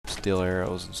steel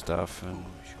arrows and stuff. And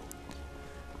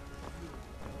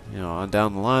you know, on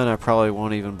down the line, I probably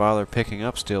won't even bother picking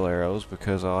up steel arrows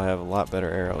because I'll have a lot better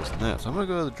arrows than that. So I'm gonna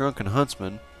go to the Drunken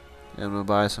Huntsman and I'm gonna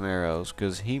buy some arrows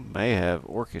because he may have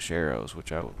orcish arrows,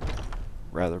 which I would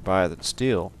rather buy than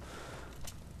steel.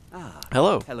 Ah,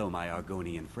 Hello. hello, my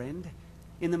Argonian friend.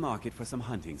 In the market for some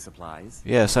hunting supplies?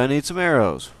 Yes, I need some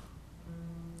arrows.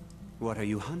 What are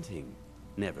you hunting?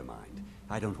 Never mind.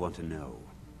 I don't want to know.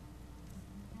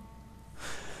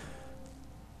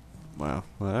 Well,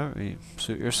 you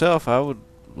suit yourself. I would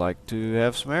like to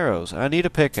have some arrows. I need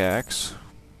a pickaxe,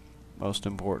 most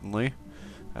importantly.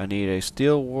 I need a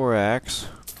steel war axe.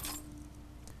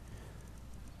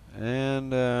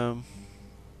 And,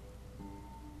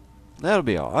 that'll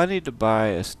be all. I need to buy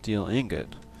a steel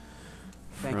ingot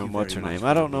from what's her name.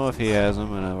 I don't know if he has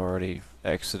them, and I've already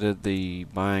exited the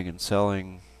buying and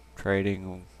selling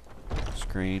trading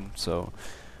screen, so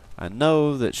I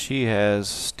know that she has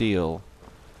steel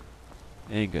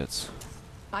ingots.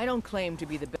 I don't claim to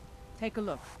be the best. Take a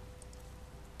look.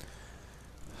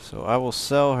 So I will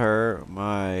sell her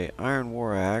my iron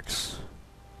war axe.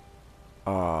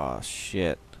 Aw,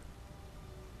 shit.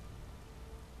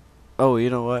 Oh, you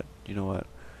know what? You know what?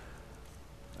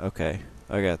 Okay,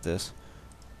 I got this.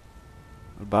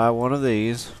 I'll buy one of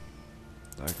these.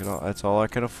 That's all I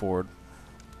can afford.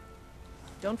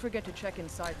 Don't forget to check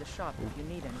inside the shop if you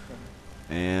need anything.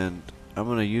 And I'm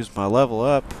gonna use my level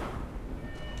up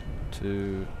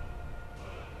to...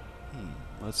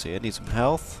 let's see, I need some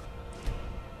health.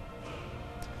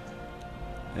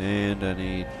 And I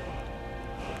need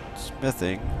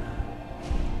smithing.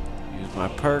 Use my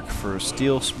perk for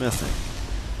steel smithing.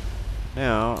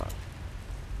 Now,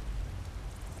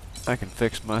 I can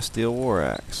fix my steel war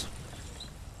axe.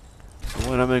 So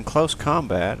when I'm in close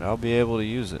combat, I'll be able to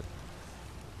use it.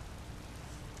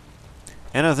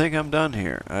 And I think I'm done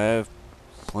here. I have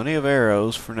plenty of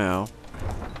arrows for now.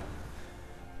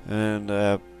 And,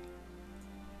 well,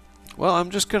 I'm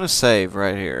just going to save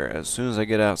right here. As soon as I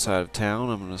get outside of town,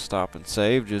 I'm going to stop and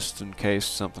save just in case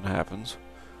something happens.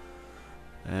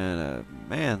 And,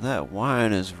 man, that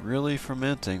wine is really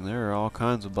fermenting. There are all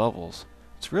kinds of bubbles.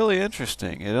 It's really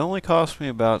interesting. It only cost me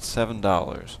about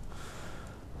 $7.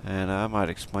 And I might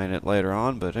explain it later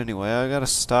on, but anyway, I gotta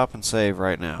stop and save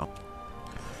right now.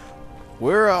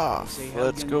 We're off!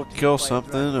 Let's go kill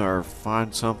something, or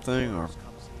find something, or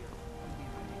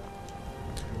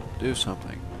do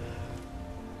something.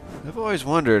 I've always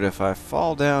wondered if I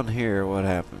fall down here, what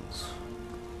happens?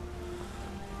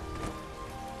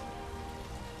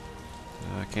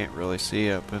 I can't really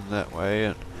see up in that way,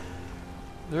 and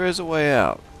there is a way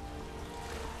out.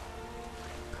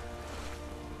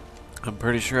 I'm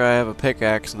pretty sure I have a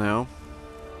pickaxe now.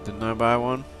 Didn't I buy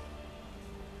one?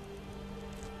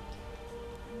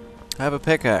 I have a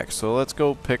pickaxe, so let's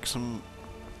go pick some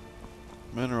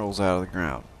minerals out of the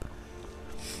ground.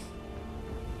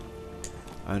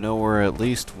 I know where at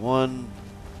least one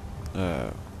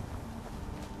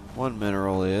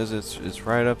mineral is. It's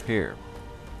right up here.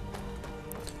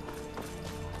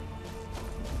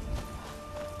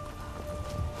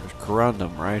 There's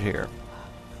corundum right here.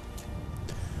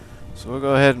 So we'll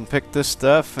go ahead and pick this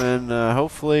stuff, and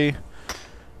hopefully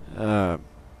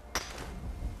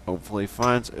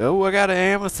finds. Oh, I got an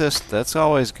amethyst. That's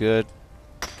always good.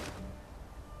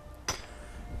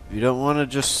 You don't want to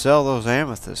just sell those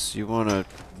amethysts. You want to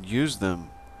use them.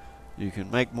 You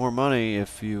can make more money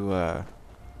if you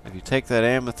take that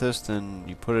amethyst and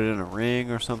you put it in a ring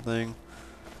or something.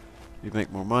 You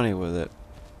make more money with it.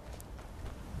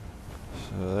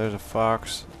 So there's a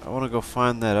fox. I want to go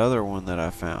find that other one that I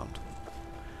found.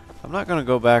 I'm not going to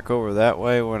go back over that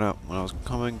way. When I was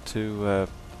coming to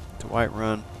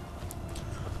Whiterun,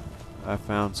 I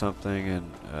found something,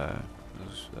 and I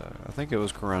think it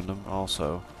was corundum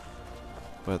also.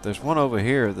 But there's one over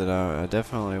here that I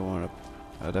definitely want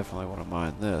to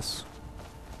mine. This.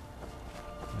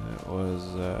 It was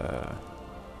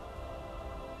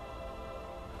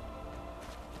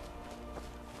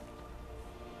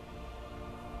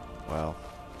well,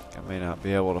 I may not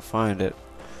be able to find it.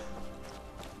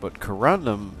 But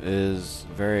corundum is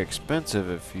very expensive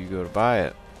if you go to buy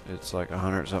it. It's like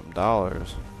 $100 something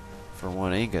for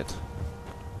one ingot.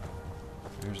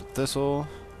 Here's a thistle.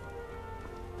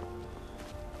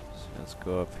 So let's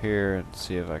go up here and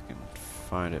see if I can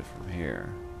find it from here.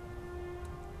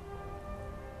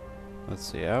 Let's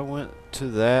see, I went to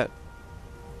that.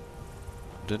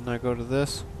 Didn't I go to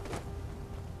this?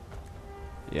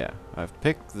 Yeah, I've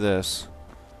picked this.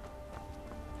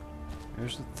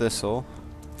 Here's the thistle.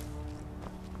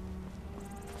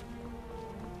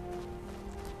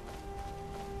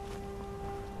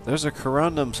 There's a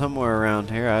corundum somewhere around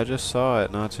here. I just saw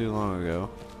it not too long ago.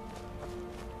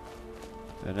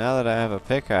 And now that I have a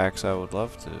pickaxe, I would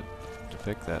love to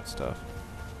pick that stuff.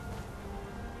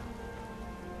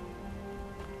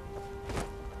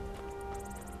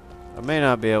 I may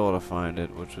not be able to find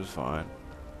it, which is fine.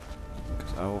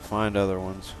 'Cause I will find other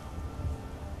ones.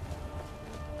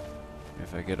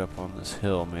 If I get up on this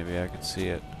hill, maybe I can see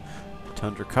it.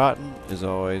 Tundra cotton is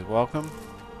always welcome.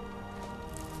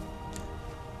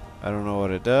 I don't know what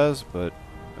it does, but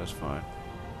that's fine.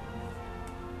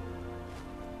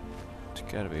 It's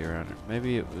gotta be around here.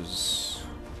 Maybe it was...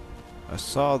 I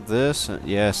saw this, and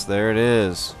yes, there it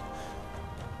is.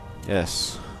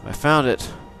 Yes, I found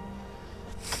it.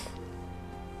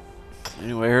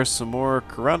 Anyway, here's some more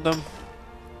corundum.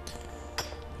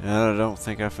 And I don't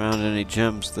think I found any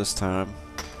gems this time.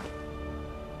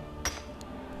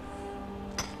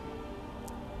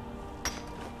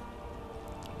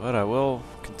 But I will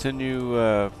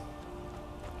continue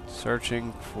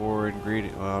searching for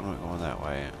ingredients. Well, I'm not going that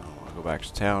way. I want to go back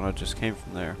to town. I just came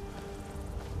from there.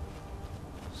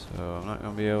 So I'm not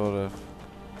going to be able to...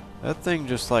 That thing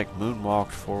just like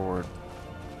moonwalked forward.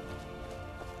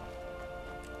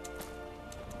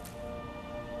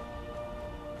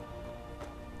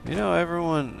 You know,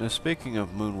 everyone, speaking of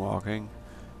moonwalking,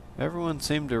 everyone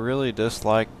seemed to really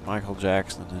dislike Michael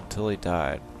Jackson until he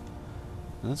died.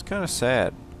 And that's kind of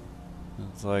sad.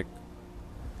 It's like,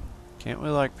 can't we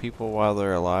like people while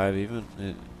they're alive? Even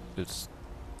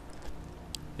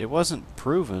it wasn't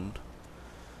proven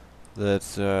that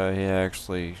he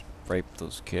actually raped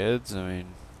those kids. I mean,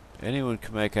 anyone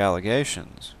can make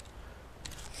allegations,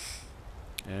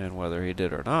 and whether he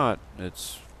did or not,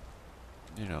 it's,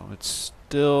 you know, it's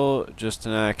still just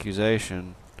an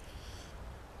accusation.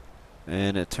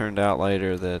 And it turned out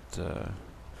later that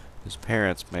his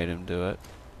parents made him do it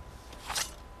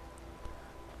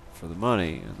for the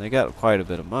money, and they got quite a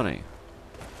bit of money.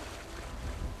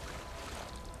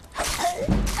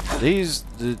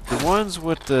 The ones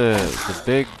with the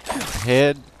big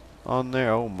head on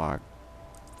there, oh my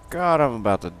god, I'm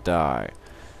about to die.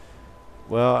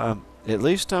 Well, at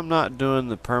least I'm not doing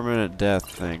the permanent death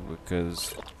thing,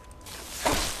 because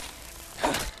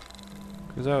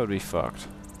that would be fucked.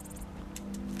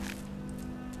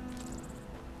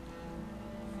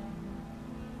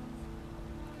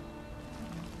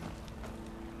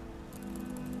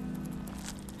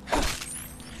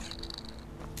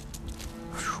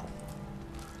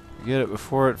 Get it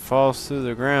before it falls through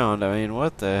the ground. I mean,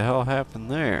 what the hell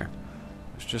happened there?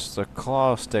 It's just a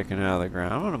claw sticking out of the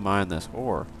ground. I'm gonna mine this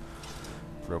ore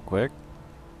real quick.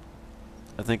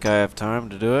 I think I have time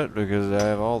to do it because I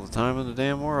have all the time in the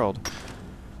damn world.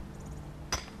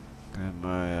 And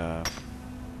my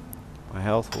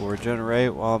health will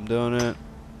regenerate while I'm doing it.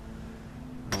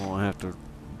 I won't have to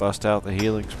bust out the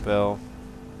healing spell.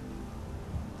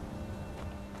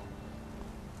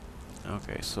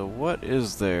 Okay, so what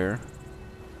is there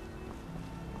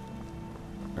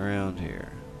around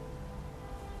here?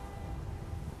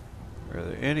 Are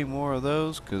there any more of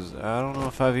those? Because I don't know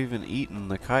if I've even eaten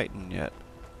the chitin yet.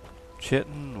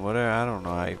 Chitin? Whatever, I don't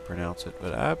know how you pronounce it,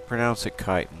 but I pronounce it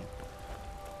chitin.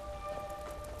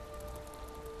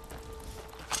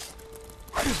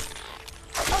 I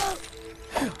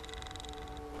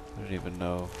don't even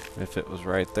know if it was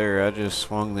right there. I just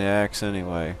swung the axe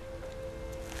anyway.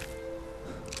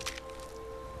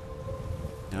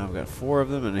 Now I've got 4 of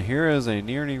them, and here is a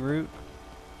Nearny root.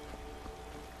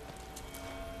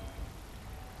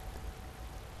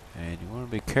 And you want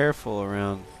to be careful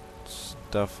around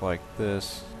stuff like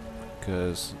this,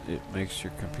 because it makes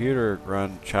your computer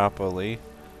run choppily.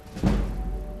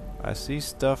 I see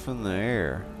stuff in the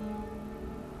air.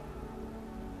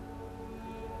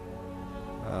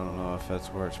 I don't know if that's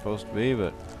where it's supposed to be,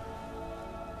 but...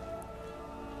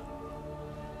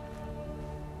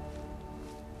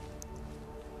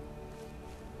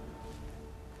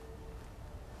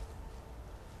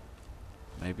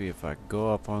 maybe if I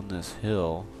go up on this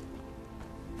hill,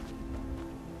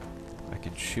 I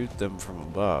can shoot them from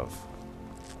above.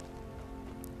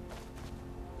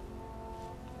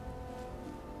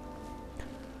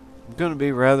 I'm gonna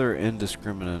be rather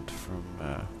indiscriminate from,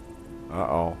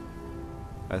 uh-oh.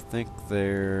 I think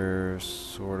they're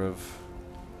sort of...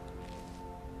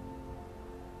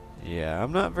 yeah,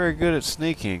 I'm not very good at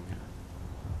sneaking.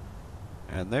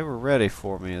 And they were ready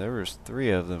for me. There was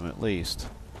 3 of them at least.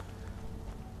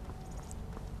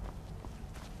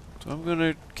 So I'm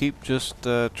gonna keep just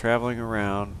traveling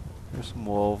around. There's some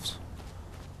wolves.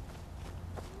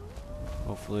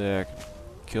 Hopefully I can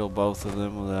kill both of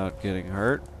them without getting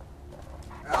hurt.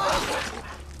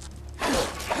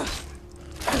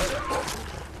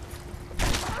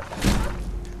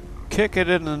 kick it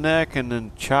in the neck and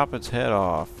then chop its head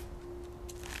off.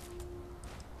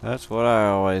 That's what I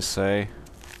always say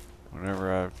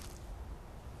whenever I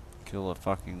kill a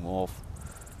fucking wolf.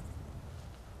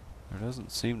 There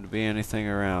doesn't seem to be anything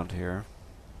around here.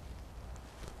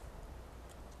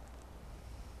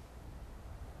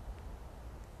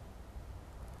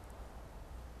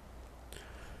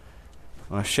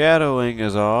 My shadowing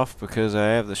is off because I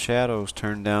have the shadows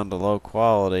turned down to low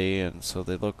quality, and so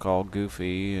they look all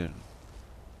goofy. And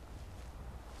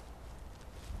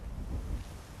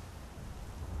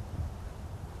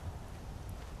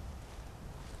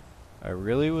I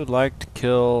really would like to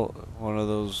kill one of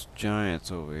those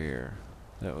giants over here.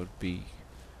 That would be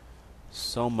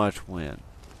so much win.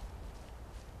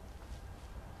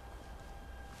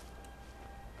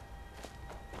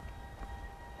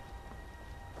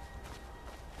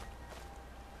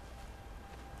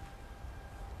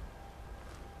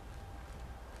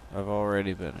 I've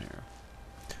already been here.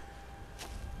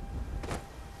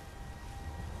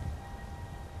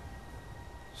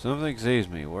 Something sees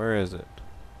me. Where is it?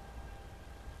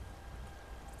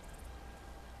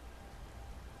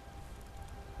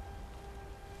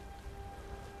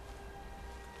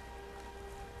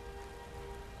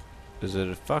 Is it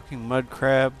a fucking mud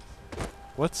crab?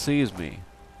 What sees me?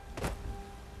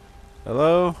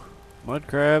 Hello? Mud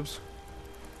crabs?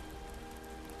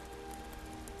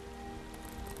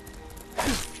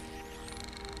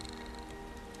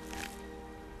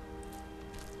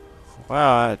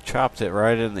 Wow, I chopped it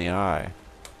right in the eye.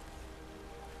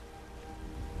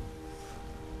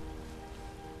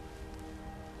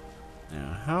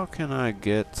 Now, how can I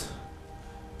get...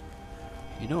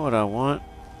 You know what I want?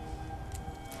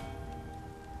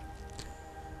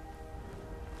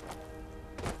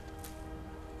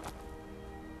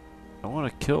 I want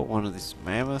to kill one of these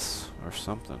mammoths or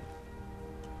something.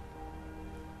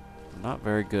 I'm not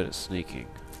very good at sneaking.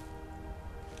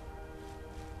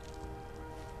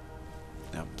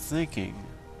 I'm thinking